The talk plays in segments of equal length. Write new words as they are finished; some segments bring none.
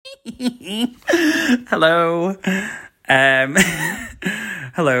Hello. Hello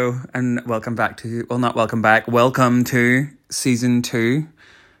and welcome back to, well, not welcome back, welcome to season 2,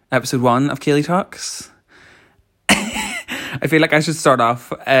 episode 1 of Kaylee Talks. I feel like I should start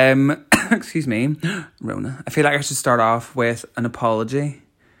off, excuse me, Rona. I feel like I should start off with an apology.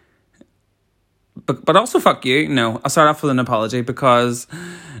 But also fuck you. No, I'll start off with an apology because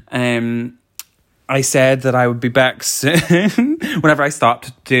I said that I would be back soon. Whenever I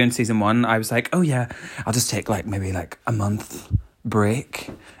stopped doing season 1, I was like, oh yeah, I'll just take maybe a month break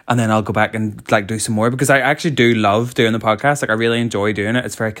and then I'll go back and do some more, because I actually do love doing the podcast. I really enjoy doing it.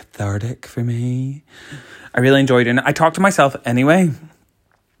 It's very cathartic for me. I really enjoy doing it. I talk to myself anyway.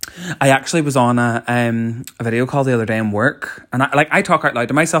 I actually was on a video call the other day in work, and I talk out loud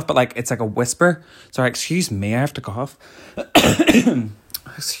to myself, but it's like a whisper. Sorry, excuse me, I have to cough.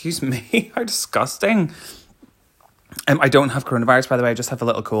 Excuse me, how disgusting. I don't have coronavirus, by the way. I just have a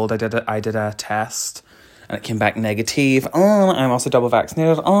little cold. I did a test and it came back negative. I'm also double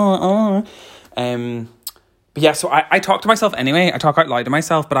vaccinated. But yeah, so I talk to myself anyway. I talk out loud to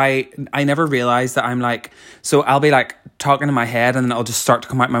myself, but I never realised that I'm so I'll be talking in my head and then it'll just start to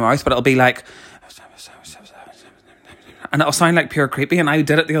come out my mouth, but it'll be and it'll sound pure creepy. And I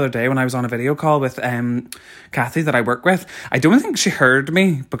did it the other day when I was on a video call with Kathy that I work with. I don't think she heard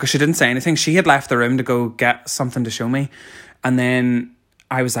me because she didn't say anything. She had left the room to go get something to show me. And then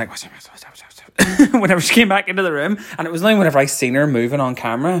I was like, whenever she came back into the room, and it was only whenever I seen her moving on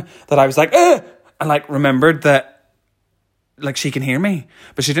camera that I was like, ugh! And remembered that she can hear me,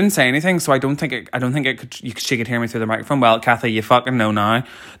 but she didn't say anything. So I don't think she could hear me through the microphone. Well, Kathy, you fucking know now,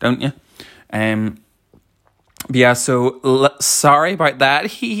 don't you? Yeah, so sorry about that.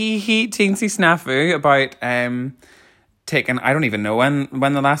 Teensy snafu about taking. I don't even know when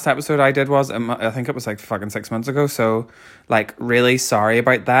the last episode I did was. I think it was fucking 6 months ago. So really sorry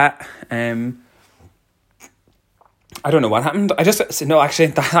about that. I don't know what happened. No, actually,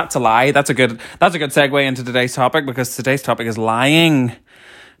 that's a lie. That's a good segue into today's topic, because today's topic is lying,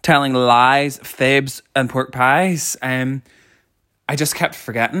 telling lies, fibs, and pork pies. I just kept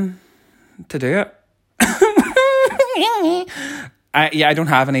forgetting to do it. I don't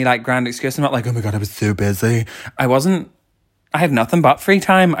have any grand excuse. I'm not oh my God, I was so busy. I had nothing but free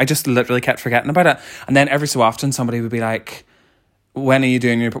time. I just literally kept forgetting about it. And then every so often somebody would be like, when are you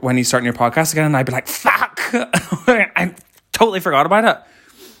starting your podcast again? And I'd be like, fuck, I totally forgot about it.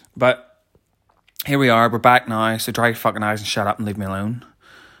 But here we are, we're back now. So dry your fucking eyes and shut up and leave me alone.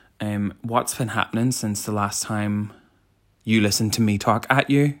 What's been happening since the last time you listened to me talk at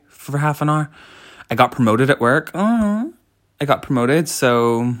you for half an hour? I got promoted at work. I got promoted,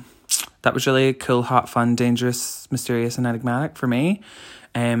 so that was really cool, hot, fun, dangerous, mysterious, and enigmatic for me.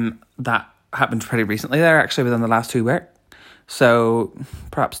 That happened pretty recently there, actually, within the last 2 weeks. So,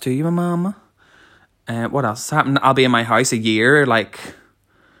 props to you, my mama. What else has happened? I'll be in my house a year,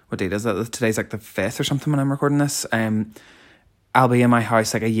 what date is it? Today's the 5th or something when I'm recording this. I'll be in my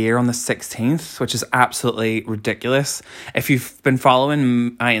house a year on the 16th, which is absolutely ridiculous. If you've been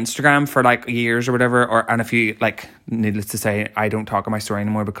following my Instagram for years or whatever, and if you needless to say, I don't talk on my story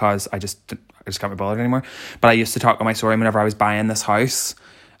anymore because I just can't be bothered anymore. But I used to talk on my story whenever I was buying this house.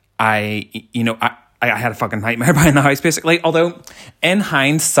 I had a fucking nightmare buying the house, basically. Although, in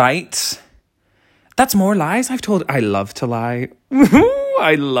hindsight, that's more lies I've told. I love to lie.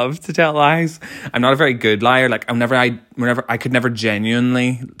 I love to tell lies. I'm not a very good liar. I could never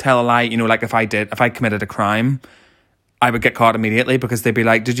genuinely tell a lie. If I committed a crime, I would get caught immediately because they'd be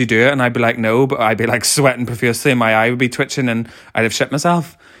like, did you do it? And I'd be like, no, but I'd be sweating profusely and my eye would be twitching and I'd have shit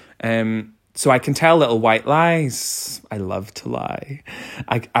myself. So I can tell little white lies. I love to lie.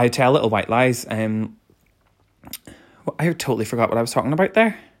 I tell little white lies. I totally forgot what I was talking about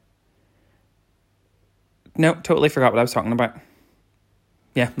there. No, totally forgot what I was talking about.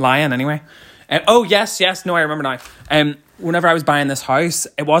 Yeah, lying anyway. Oh, yes, no, I remember now. Whenever I was buying this house,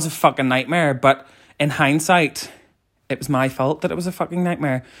 it was a fucking nightmare, but in hindsight, it was my fault that it was a fucking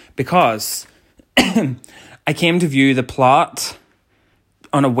nightmare, because I came to view the plot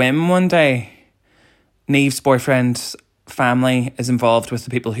on a whim one day. Neve's boyfriend's family is involved with the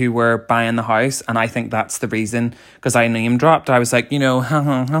people who were buying the house, and I think that's the reason, because I name dropped. I was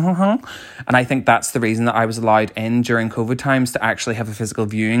and I think that's the reason that I was allowed in during COVID times to actually have a physical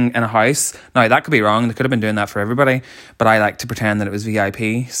viewing in a house. Now, that could be wrong. They could have been doing that for everybody, but I like to pretend that it was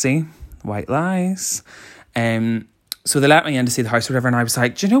VIP. See? White lies. So they let me in to see the house or whatever, and I was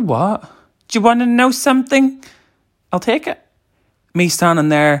like, do you know what? Do you want to know something? I'll take it. Me standing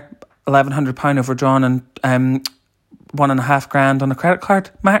there, £1,100 overdrawn and $1,500 on a credit card,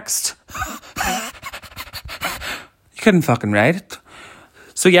 maxed. You couldn't fucking write it.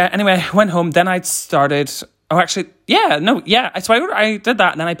 So yeah, anyway, went home. Then I started. Oh, actually, yeah, no, yeah. So I did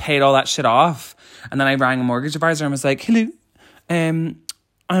that, and then I paid all that shit off. And then I rang a mortgage advisor and was like, "Hello, I'm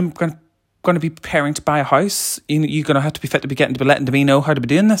going to be preparing to buy a house. You're going to have to be fit to be getting to be letting me know how to be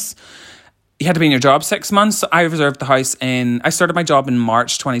doing this. You had to be in your job 6 months." So I reserved the house I started my job in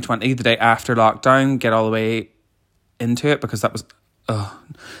March 2020, the day after lockdown, get all the way into it, because that was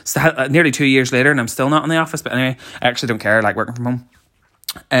nearly 2 years later and I'm still not in the office. But anyway, I actually don't care. I like working from home.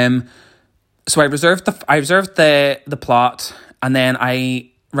 So I reserved the plot, and then I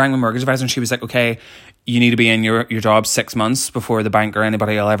rang my mortgage advisor, and she was like, "Okay, you need to be in your job 6 months before the bank or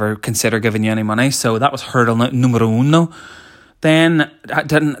anybody will ever consider giving you any money." So that was hurdle numero uno. Then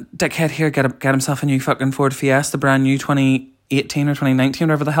didn't dickhead here get himself a new fucking Ford Fiesta, brand new 2018 or 2019,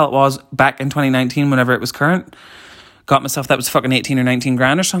 whatever the hell it was, back in 2019, whenever it was current. Got myself, that was fucking 18 or 19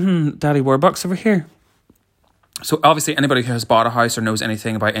 grand or something. Daddy Warbucks over here. So obviously anybody who has bought a house or knows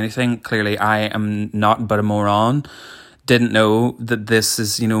anything about anything, clearly I am not but a moron, didn't know that this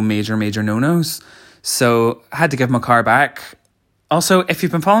is, major no-nos. So I had to give my car back. Also, if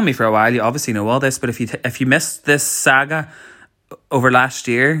you've been following me for a while, you obviously know all this, but if you missed this saga over last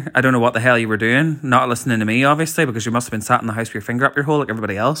year, I don't know what the hell you were doing. Not listening to me, obviously, because you must have been sat in the house with your finger up your hole like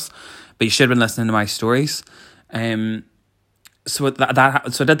everybody else. But you should have been listening to my stories. So I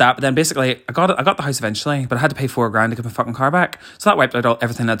did that, but then basically I got the house eventually, but I had to pay $4,000 to get my fucking car back. So that wiped out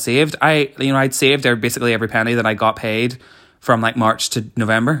everything I'd saved. I'd saved basically every penny that I got paid from like March to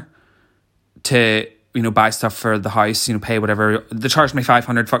November to buy stuff for the house, pay whatever. They charged me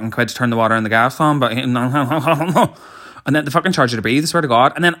 500 fucking quid to turn the water and the gas on, but and then the fucking charge you to breathe, I swear to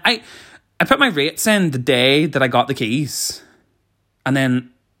God. And then I put my rates in the day that I got the keys, and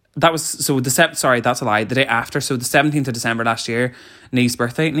then that was, that's a lie, the day after, so the 17th of December last year, Neve's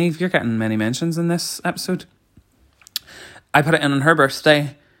birthday. Neve, you're getting many mentions in this episode. I put it in on her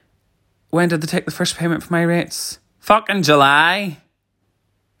birthday. When did they take the first payment for my rates? Fucking July.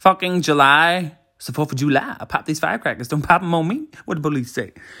 It's the 4th of July. I pop these firecrackers, don't pop them on me. What do police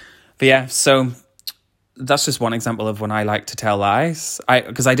say? But yeah, so that's just one example of when I like to tell lies.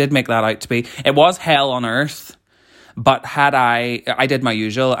 Because I did make that out to be, it was hell on earth. But I did my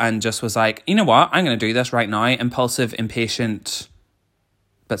usual and just was like, you know what? I'm going to do this right now. Impulsive, impatient,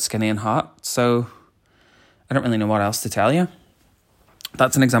 but skinny and hot. So I don't really know what else to tell you.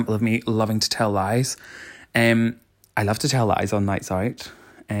 That's an example of me loving to tell lies. I love to tell lies on nights out.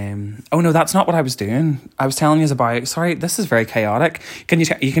 Oh no, that's not what I was doing. I was telling you about, sorry, this is very chaotic.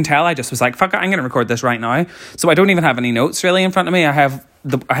 You can tell I just was like, fuck it, I'm going to record this right now. So I don't even have any notes really in front of me. I have,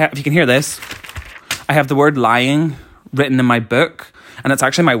 if you can hear this, I have the word lying written in my book, and it's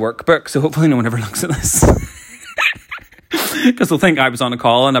actually my workbook, so hopefully no one ever looks at this. Because they'll think I was on a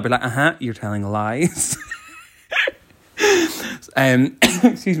call and I'll be like, you're telling lies.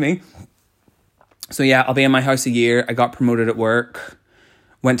 Excuse me. So yeah, I'll be in my house a year. I got promoted at work.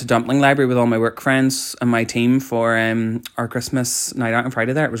 Went to Dumpling Library with all my work friends and my team for our Christmas night out on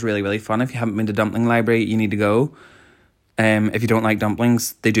Friday there. It was really, really fun. If you haven't been to Dumpling Library, you need to go. If you don't like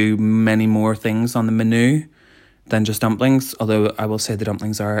dumplings, they do many more things on the menu than just dumplings. Although I will say the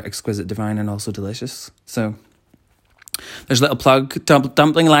dumplings are exquisite, divine, and also delicious. So there's a little plug.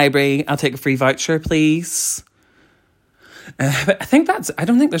 Dumpling Library. I'll take a free voucher, please. But I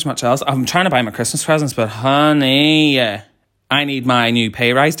don't think there's much else. I'm trying to buy my Christmas presents, but honey, I need my new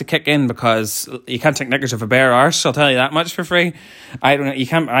pay rise to kick in, because you can't take knickers of a bare arse. I'll tell you that much for free. I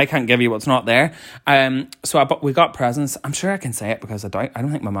can't give you what's not there. So we got presents. I'm sure I can say it because I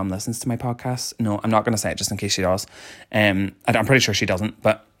don't think my mum listens to my podcast. No, I'm not going to say it just in case she does. I'm pretty sure she doesn't.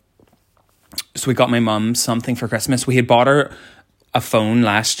 But so we got my mum something for Christmas. We had bought her a phone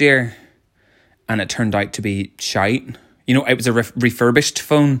last year, and it turned out to be shite. It was a refurbished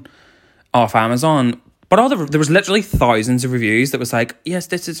phone off Amazon. But there was literally thousands of reviews that was like, yes,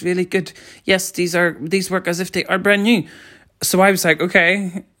 this is really good. Yes, these work as if they are brand new. So I was like,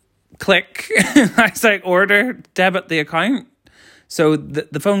 okay, click. I was like, order, debit the account. So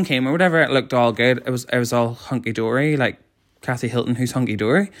the phone came or whatever. It looked all good. It was all hunky dory, like Kathy Hilton, who's hunky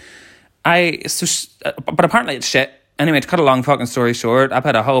dory. But apparently it's shit. Anyway, to cut a long fucking story short, I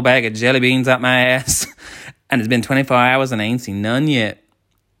put a whole bag of jelly beans at my ass, and it's been 24 hours and I ain't seen none yet.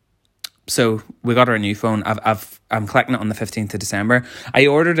 So we got her a new phone. I'm collecting it on the 15th of December. I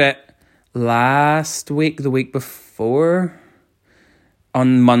ordered it last week, the week before,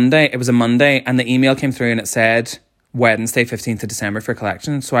 on Monday. It was a Monday, and the email came through and it said Wednesday, 15th of December for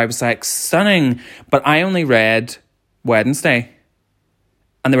collection. So I was like, stunning. But I only read Wednesday.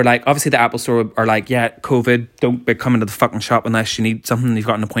 And they were like, obviously the Apple Store are like, yeah, COVID, don't be coming to the fucking shop unless you need something, you've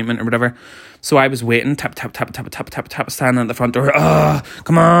got an appointment or whatever. So I was waiting, tap, tap, tap, tap, tap, tap, tap, standing at the front door. Oh,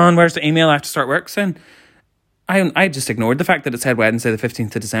 come on, where's the email? I have to start work soon. I just ignored the fact that it said Wednesday the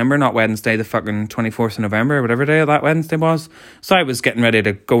 15th of December, not Wednesday the fucking 24th of November, or whatever day that Wednesday was. So I was getting ready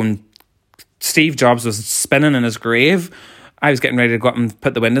to go, and Steve Jobs was spinning in his grave. I was getting ready to go up and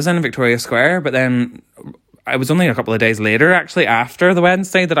put the windows in Victoria Square, but then it was only a couple of days later, actually, after the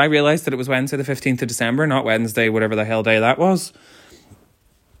Wednesday, that I realised that it was Wednesday the 15th of December, not Wednesday, whatever the hell day that was.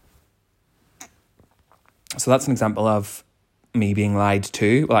 So that's an example of me being lied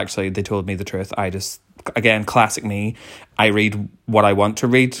to. Well, actually, they told me the truth. I just, again, classic me. I read what I want to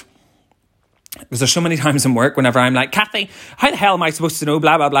read. Because there's so many times in work whenever I'm like, Kathy, how the hell am I supposed to know,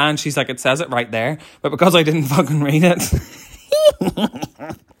 blah, blah, blah. And she's like, it says it right there. But because I didn't fucking read it.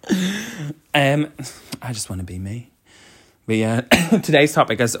 I just want to be me. But yeah, today's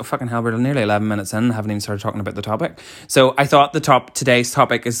topic is, oh fucking hell, we're nearly 11 minutes in, haven't even started talking about the topic. So I thought today's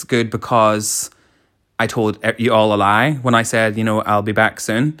topic is good because I told you all a lie when I said, you know, I'll be back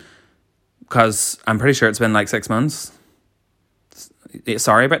soon. Because I'm pretty sure it's been like 6 months.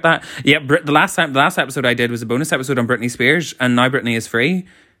 Sorry about that. Yeah, the last episode I did was a bonus episode on Britney Spears, and now Britney is free.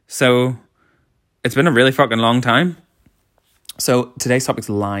 So it's been a really fucking long time. So today's topic's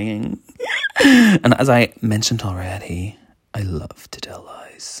lying. And as I mentioned already, I love to tell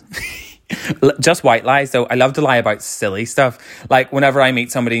lies. Just white lies, though. I love to lie about silly stuff. Like whenever I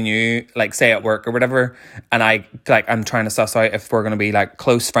meet somebody new, like say at work or whatever, and I'm trying to suss out if we're going to be like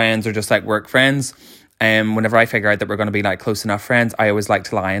close friends or just like work friends. Whenever I figure out that we're going to be like close enough friends, I always like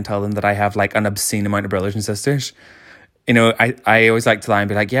to lie and tell them that I have like an obscene amount of brothers and sisters. You know, I always like to lie and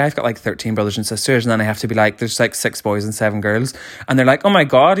be like, yeah, I've got like 13 brothers and sisters. And then I have to be like, there's like 6 boys and 7 girls. And they're like, oh my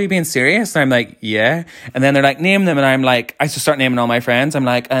God, are you being serious? And I'm like, yeah. And then they're like, name them. And I'm like, I just start naming all my friends. I'm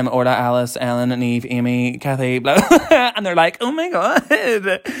like, Orla, Alice, Ellen, Eve, Amy, Kathy, blah. And they're like, oh my God.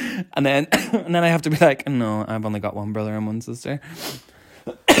 And then I have to be like, no, I've only got 1 brother and 1 sister.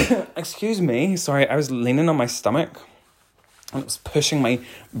 Excuse me. Sorry, I was leaning on my stomach. And it was pushing my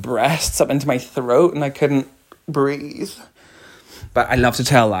breasts up into my throat and I couldn't breathe. But I love to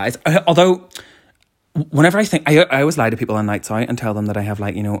tell lies. Although, whenever I always lie to people on nights out and tell them that I have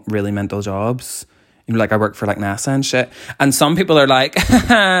like, you know, really mental jobs. You know, like I work for like NASA and shit. And some people are like,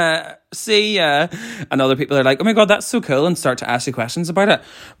 see ya. And other people are like, oh my God, that's so cool, and start to ask you questions about it.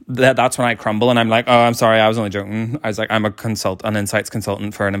 That's when I crumble and I'm like, oh, I'm sorry, I was only joking. I was like, I'm an insights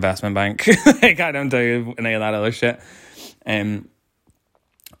consultant for an investment bank. Like, I don't do any of that other shit.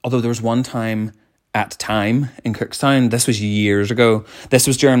 Although there was one time at Time in Cookstown, this was years ago. This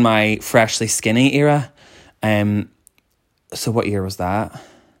was during my Freshly Skinny era. So what year was that?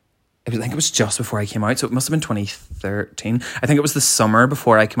 I think it was just before I came out, so it must have been 2013. I think it was the summer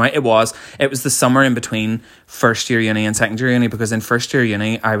before I came out. It was the summer in between first year uni and second year uni, because in first year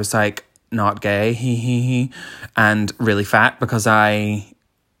uni I was like not gay, and really fat because I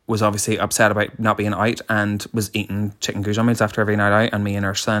was obviously upset about not being out and was eating chicken goujons meals after every night out, and me and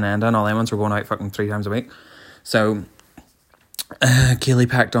Ursula and Enda and all them ones were going out fucking 3 times a week. So Keely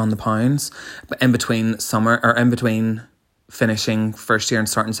packed on the pounds. But in between finishing first year and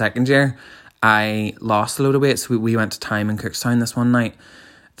starting second year, I lost a load of weight. So we went to Time in Cookstown this one night.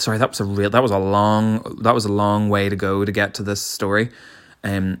 Sorry, that was a long way to go to get to this story.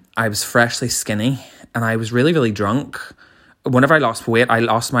 I was freshly skinny and I was really, really drunk. Whenever I lost weight, I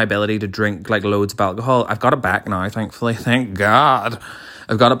lost my ability to drink like loads of alcohol. I've got it back now, thankfully. Thank God.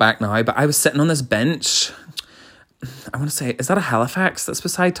 I've got it back now. But I was sitting on this bench. I want to say, is that a Halifax that's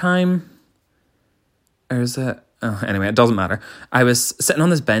beside Time? Or is it? Oh, anyway, it doesn't matter. I was sitting on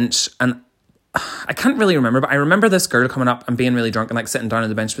this bench and I can't really remember, but I remember this girl coming up and being really drunk and like sitting down on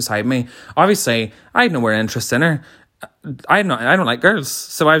the bench beside me. Obviously, I had nowhere interest in her. I don't like girls.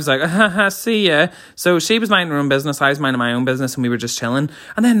 So I was like, see ya. So she was minding her own business, I was minding my own business, and we were just chilling.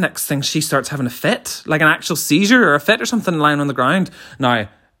 And then next thing, she starts having a fit, like an actual seizure or a fit or something, lying on the ground. Now,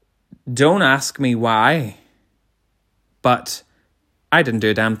 don't ask me why, but I didn't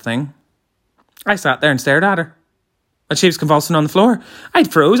do a damn thing. I sat there and stared at her. And she was convulsing on the floor. I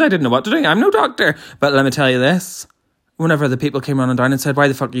froze. I didn't know what to do. I'm no doctor. But let me tell you this. Whenever the people came running down and said, why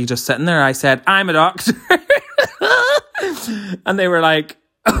the fuck are you just sitting there? I said, I'm a doctor. And they were like,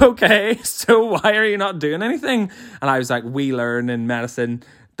 okay, so why are you not doing anything? And I was like, we learn in medicine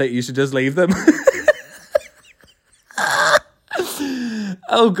that you should just leave them.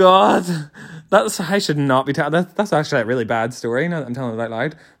 Oh God. I should not be telling that. That's actually a really bad story now that I'm telling it out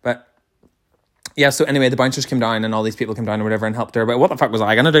loud. But yeah, so anyway, the bouncers came down and all these people came down or whatever and helped her. But what the fuck was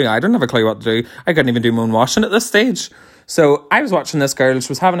I going to do? I didn't have a clue what to do. I couldn't even do my own washing at this stage. So I was watching this girl. She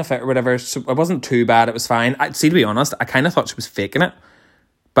was having a fit or whatever. So it wasn't too bad. It was fine. See, to be honest, I kind of thought she was faking it.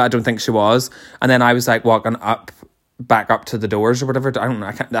 But I don't think she was. And then I was like walking back up to the doors or whatever. I don't know.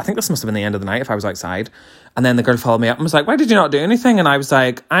 I think this must have been the end of the night if I was outside. And then the girl followed me up and was like, why did you not do anything? And I was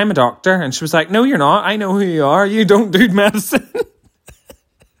like, I'm a doctor. And she was like, no, you're not. I know who you are. You don't do medicine.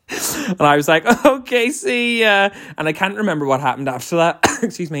 And I was like, okay, see ya. And I can't remember what happened after that.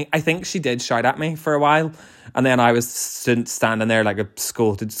 Excuse me. I think she did shout at me for a while. And then I was standing there like a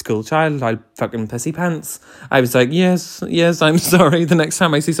scolded school child. I fucking pissy pants. I was like, yes, I'm sorry. The next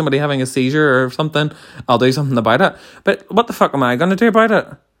time I see somebody having a seizure or something, I'll do something about it. But what the fuck am I going to do about it?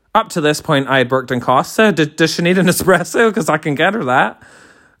 Up to this point, I had worked in Costa. Does she need an espresso? Because I can get her that.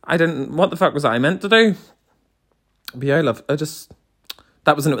 What the fuck was I meant to do? But yeah,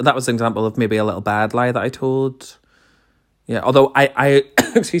 that was an example of maybe a little bad lie that I told. Yeah, although I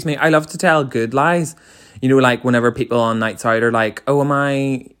excuse me, I love to tell good lies. You know, like whenever people on nights out are like, oh, am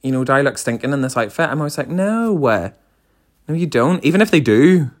I, do I look stinking in this outfit? I'm always like, no, you don't. Even if they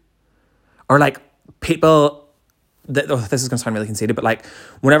do. Or like people, this is going to sound really conceited, but like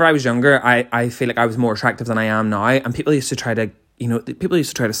whenever I was younger, I feel like I was more attractive than I am now. And people used to try to,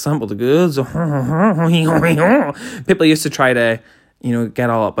 sample the goods. People used to try to, get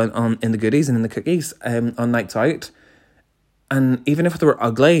all up on in the goodies and in the cookies on nights out. And even if they were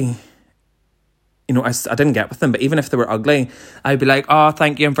ugly, I didn't get with them, but even if they were ugly, I'd be like, oh,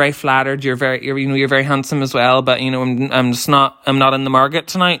 thank you, I'm very flattered. You're very handsome as well, but I'm not in the market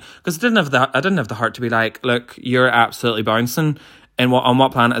tonight, because I didn't have the heart to be like, look, you're absolutely bouncing, and on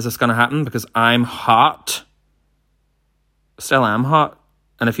what planet is this going to happen? Because I'm hot, still am hot,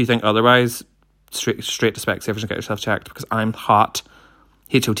 and if you think otherwise, straight to Specsavers and get yourself checked, because I'm hot,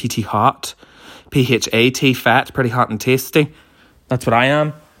 HOTT hot, PHAT fat, pretty hot and tasty. That's what I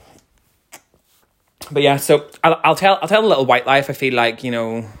am. But yeah, so I'll tell a little white lie if I feel like,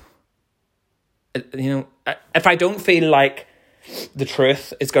 if I don't feel like the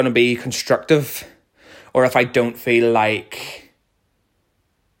truth is going to be constructive, or if I don't feel like,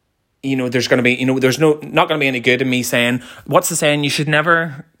 there's going to be, there's not going to be any good in me saying, what's the saying? You should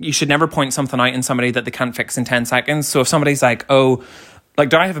never point something out in somebody that they can't fix in 10 seconds. So if somebody's like, oh, like,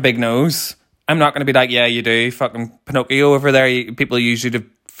 do I have a big nose? I'm not going to be like, yeah, you do. Fucking Pinocchio over there. People use you to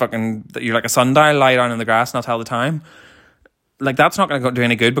you're like a sundial, lie down in the grass and I'll tell the time. Like, that's not going to do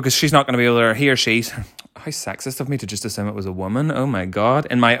any good, because she's not going to be able to, he or she, how sexist of me to just assume it was a woman. Oh my God.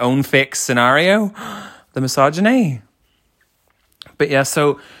 In my own fake scenario, the misogyny. But yeah,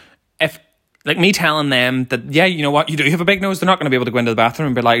 so if, like, me telling them that, yeah, you know what, you do have a big nose, they're not going to be able to go into the bathroom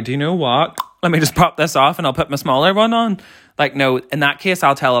and be like, do you know what? Let me just pop this off and I'll put my smaller one on. Like, no, in that case,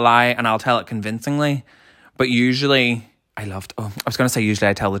 I'll tell a lie and I'll tell it convincingly. But usually, I was going to say usually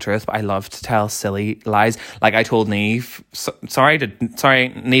I tell the truth, but I love to tell silly lies. Like I told Neve, sorry,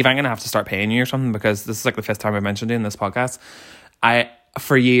 Neve, I'm going to have to start paying you or something, because this is like the 5th time I've mentioned it in this podcast.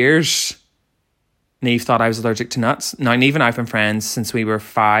 For years, Neve thought I was allergic to nuts. Now, Neve and I have been friends since we were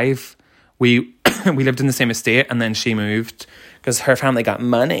 5. We lived in the same estate, and then she moved because her family got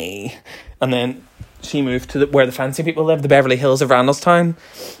money. And then she moved to where the fancy people live, the Beverly Hills of Randallstown.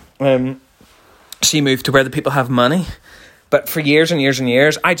 She moved to where the people have money. But for years and years and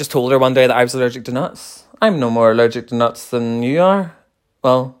years, I just told her one day that I was allergic to nuts. I'm no more allergic to nuts than you are.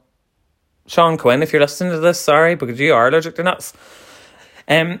 Well, Sean Quinn, if you're listening to this, sorry, because you are allergic to nuts.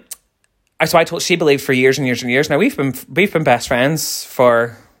 So I told, she believed for years and years and years. Now we've been best friends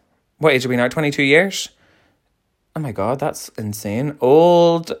for, what age are we now? 22 years. Oh my God, that's insane.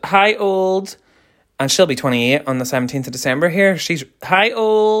 Old. Hi, old. And she'll be 28 on the 17th of December here. Hi,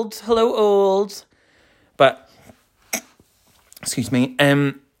 old. Hello, old. But, excuse me.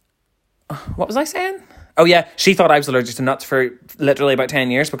 What was I saying? Oh yeah, she thought I was allergic to nuts for literally about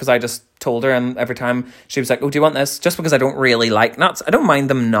 10 years because I just told her, and every time she was like, oh, do you want this? Just because I don't really like nuts. I don't mind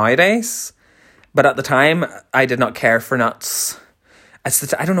them nowadays. But at the time, I did not care for nuts.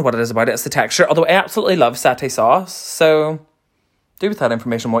 I don't know what it is about it. It's the texture. Although I absolutely love satay sauce. So do with that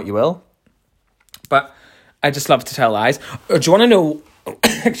information what you will. But I just love to tell lies. Do you want to know,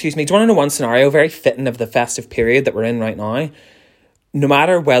 excuse me, do you want to know one scenario very fitting of the festive period that we're in right now? No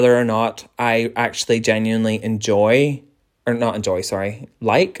matter whether or not I actually genuinely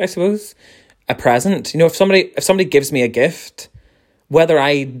like, I suppose, a present. You know, if somebody gives me a gift, whether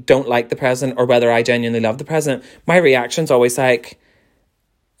I don't like the present or whether I genuinely love the present, my reaction's always like,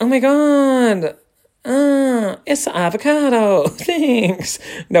 oh my God, it's avocado, thanks.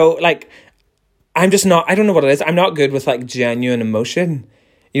 No, like, I don't know what it is. I'm not good with like genuine emotion.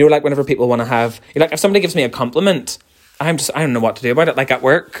 You know, like whenever people want to have, like if somebody gives me a compliment, I don't know what to do about it. Like at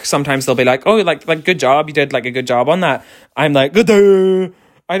work, sometimes they'll be like, oh, like good job. You did like a good job on that. I'm like, good.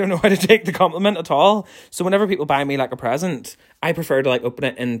 I don't know how to take the compliment at all. So whenever people buy me like a present, I prefer to like open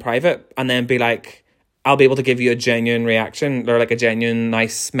it in private and then be like, I'll be able to give you a genuine reaction or like a genuine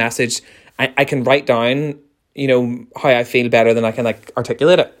nice message. I can write down, you know, how I feel better than I can like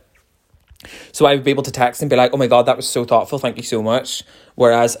articulate it. So I would be able to text and be like, oh my God, that was so thoughtful. Thank you so much.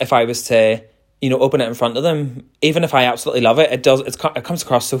 Whereas if I was to, you know, open it in front of them, even if I absolutely love it, it comes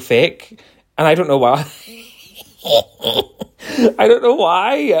across so fake. And I don't know why. I don't know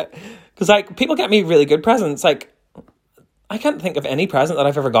why. Because like people get me really good presents. Like I can't think of any present that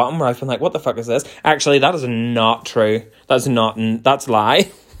I've ever gotten where I've been like, what the fuck is this? Actually, that is not true. That's a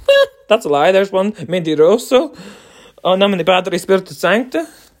lie. That's a lie. There's one. Mentiroso. Oh, nome di Padre Spiritu Sancto.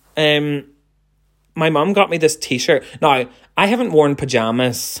 My mum got me this t-shirt. Now, I haven't worn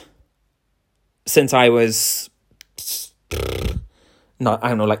pajamas since I was,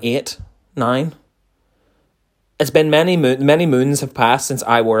 like 8, 9. It's been many moons have passed since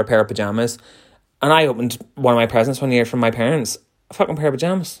I wore a pair of pajamas. And I opened one of my presents one year from my parents. A fucking pair of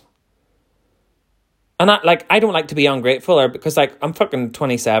pajamas. And I don't like to be ungrateful or because like I'm fucking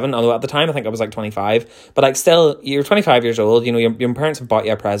 27, although at the time I think I was like 25. But like still, you're 25 years old, you know, your parents have bought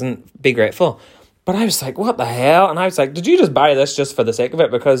you a present, be grateful. But I was like, what the hell? And I was like, did you just buy this just for the sake of it?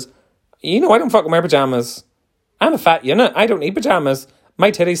 Because, you know, I don't fucking wear pajamas. I'm a fat unit. I don't need pajamas.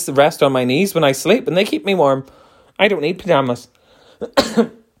 My titties rest on my knees when I sleep and they keep me warm. I don't need pajamas.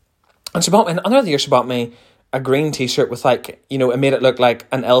 And another year she bought me a green t-shirt with like, you know, it made it look like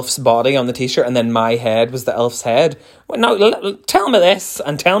an elf's body on the t-shirt and then my head was the elf's head. Well, no, tell me this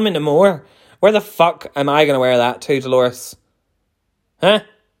and tell me no more. Where the fuck am I going to wear that to, Dolores? Huh?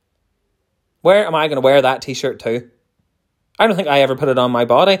 Where am I going to wear that t-shirt to? I don't think I ever put it on my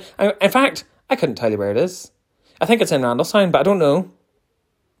body. In fact, I couldn't tell you where it is. I think it's in Randallstown, but I don't know.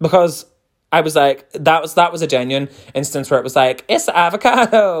 Because I was like, that was a genuine instance where it was like, it's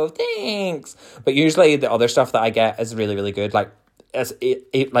avocado, thanks. But usually the other stuff that I get is really, really good. Like,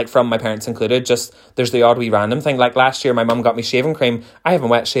 like from my parents included, just there's the odd wee random thing. Like last year, my mum got me shaving cream. I haven't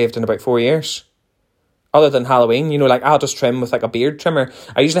wet shaved in about 4 years. Other than Halloween, you know, like I'll just trim with like a beard trimmer.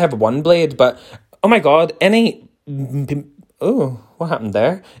 I usually have one blade, but oh my God, what happened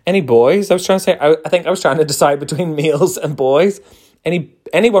there? Any boys? I was trying to say, I think I was trying to decide between males and boys.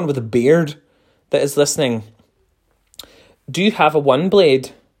 Anyone with a beard that is listening, do you have a one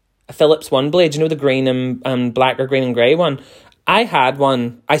blade? A Philips one blade? You know, the green and black or green and grey one? I had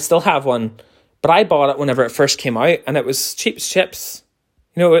one. I still have one. But I bought it whenever it first came out and it was cheap as chips.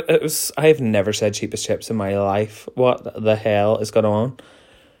 You know, it was, I have never said cheap as chips in my life. What the hell is going on?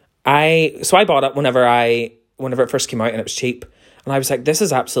 So I bought it whenever it first came out and it was cheap. And I was like, this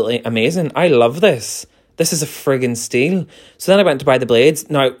is absolutely amazing. I love this. This is a friggin' steal. So then I went to buy the blades.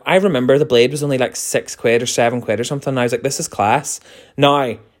 Now, I remember the blade was only like 6 quid or 7 quid or something. And I was like, this is class.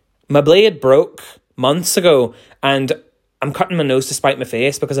 Now, my blade broke months ago and I'm cutting my nose to spite my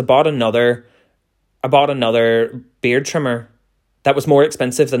face because I bought another beard trimmer that was more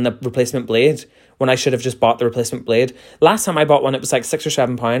expensive than the replacement blade when I should have just bought the replacement blade. Last time I bought one, it was like £6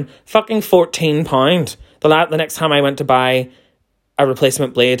 or £7. Fucking £14. The next time I went to buy a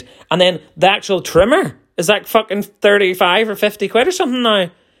replacement blade. And then the actual trimmer is like fucking 35 or 50 quid or something now.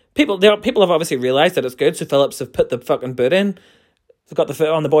 People have obviously realised that it's good, so Philips have put the fucking boot in. They've got the foot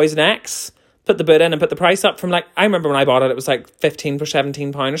on the boys' necks, put the boot in and put the price up from like, I remember when I bought it, it was like 15 or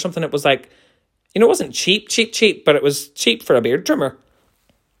 £17 or something. It was like, you know, it wasn't cheap, but it was cheap for a beard trimmer.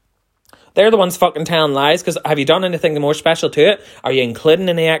 They're the ones fucking telling lies, because have you done anything more special to it? Are you including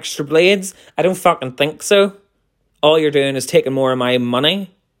any extra blades? I don't fucking think so. All you're doing is taking more of my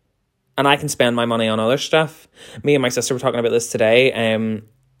money, and I can spend my money on other stuff. Me and my sister were talking about this today.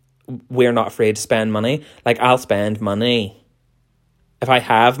 We're not afraid to spend money. Like, I'll spend money. If I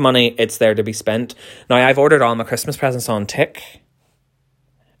have money, it's there to be spent. Now, I've ordered all my Christmas presents on Tick.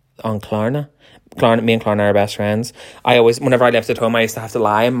 On Klarna. Me and Klarna are best friends. Whenever I lived at home, I used to have to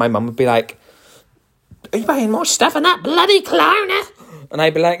lie, and my mum would be like, are you buying more stuff in that bloody Klarna? And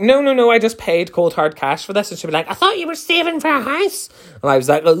I'd be like, no, I just paid cold hard cash for this. And she'd be like, I thought you were saving for a house. And I was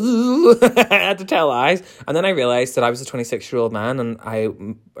like, ooh. I had to tell lies. And then I realised that I was a 26-year-old man and I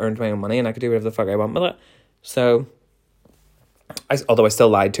earned my own money and I could do whatever the fuck I want with it. So, although I still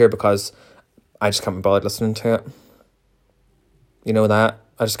lied to her because I just can't be bothered listening to it. You know that?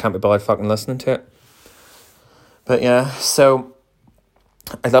 I just can't be bothered fucking listening to it. But yeah, so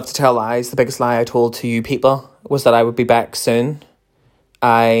I'd love to tell lies. The biggest lie I told to you people was that I would be back soon.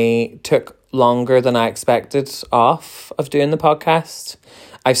 I took longer than I expected off of doing the podcast.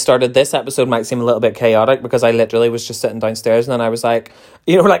 I've started this episode might seem a little bit chaotic because I literally was just sitting downstairs and then I was like,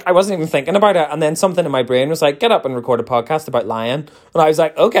 I wasn't even thinking about it. And then something in my brain was like, get up and record a podcast about lying. And I was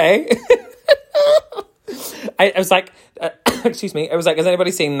like, okay. I was like, excuse me. I was like, has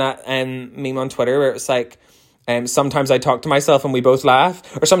anybody seen that meme on Twitter where it's like, sometimes I talk to myself and we both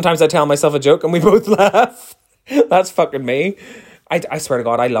laugh, or sometimes I tell myself a joke and we both laugh. That's fucking me. I swear to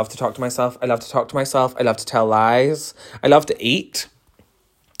God, I love to talk to myself. I love to talk to myself. I love to tell lies. I love to eat.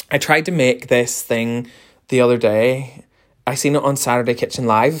 I tried to make this thing the other day. I seen it on Saturday Kitchen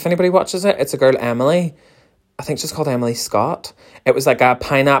Live. If anybody watches it, it's a girl, Emily. I think she's called Emily Scott. It was like a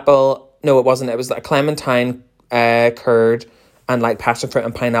pineapple. No, it wasn't. It was like a clementine curd and like passion fruit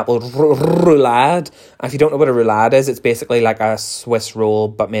and pineapple roulade. And if you don't know what a roulade is, it's basically like a Swiss roll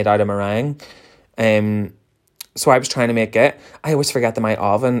but made out of meringue. So I was trying to make it. I always forget that my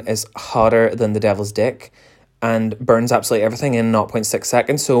oven is hotter than the devil's dick and burns absolutely everything in 0.6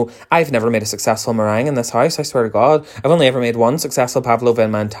 seconds. So I've never made a successful meringue in this house, I swear to God. I've only ever made one successful pavlova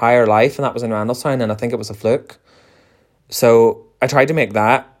in my entire life, and that was in Randallstown, and I think it was a fluke. So I tried to make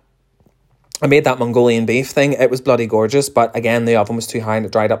that. I made that Mongolian beef thing. It was bloody gorgeous, but again, the oven was too high and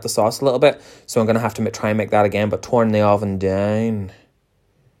it dried up the sauce a little bit. So I'm going to have to try and make that again, but torn the oven down.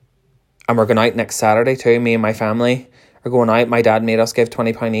 And we're going out next Saturday too. Me and my family are going out. My dad made us give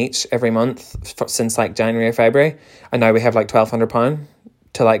 £20 each every month since like January or February. And now we have like £1,200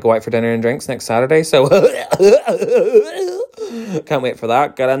 to like go out for dinner and drinks next Saturday. So can't wait for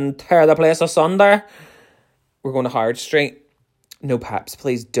that. Get and tear the place asunder. We're going to Howard Street. No paps,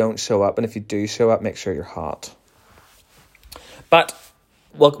 please don't show up. And if you do show up, make sure you're hot. But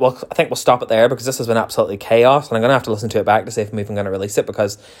I think we'll stop it there because this has been absolutely chaos. And I'm going to have to listen to it back to see if I'm even going to release it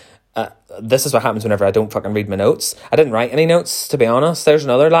because this is what happens whenever I don't fucking read my notes. I didn't write any notes, to be honest. There's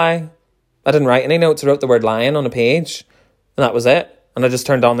another lie. I didn't write any notes. I wrote the word lying on a page. And that was it. And I just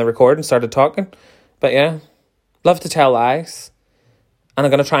turned on the record and started talking. But yeah, love to tell lies. And I'm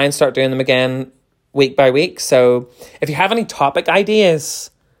going to try and start doing them again week by week. So if you have any topic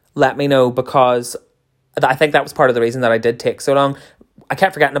ideas, let me know, because I think that was part of the reason that I did take so long. I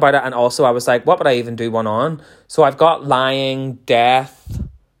kept forgetting about it, and also I was like, what would I even do one on? So I've got lying, death,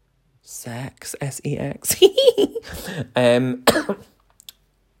 sex, sex.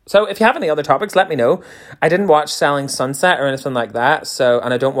 So if you have any other topics, let me know. I didn't watch Selling Sunset or anything like that,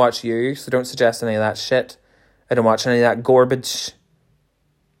 and I don't watch You, so don't suggest any of that shit. I don't watch any of that garbage.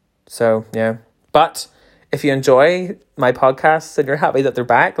 So yeah. But if you enjoy my podcasts and you're happy that they're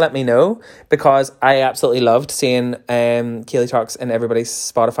back, let me know, because I absolutely loved seeing Keely Talks and everybody's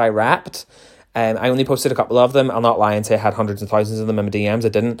Spotify Wrapped. I only posted a couple of them. I'll not lie and say I had hundreds and thousands of them in my DMs. I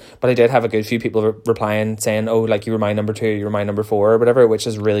didn't, but I did have a good few people replying saying, oh, like, you were my number 2, you were my number 4 or whatever, which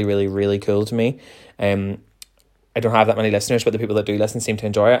is really, really, really cool to me. I don't have that many listeners, but the people that do listen seem to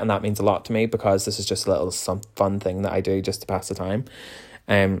enjoy it, and that means a lot to me because this is just a little some fun thing that I do just to pass the time.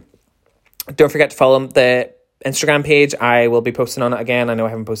 Don't forget to follow the Instagram page. I will be posting on it again. I know I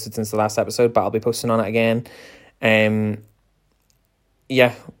haven't posted since the last episode, but I'll be posting on it again.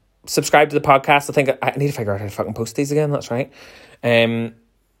 Yeah, subscribe to the podcast. I think I need to figure out how to fucking post these again. That's right.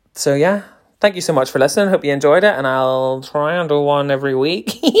 So yeah, thank you so much for listening. Hope you enjoyed it, and I'll try and do one every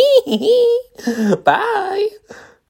week. Bye.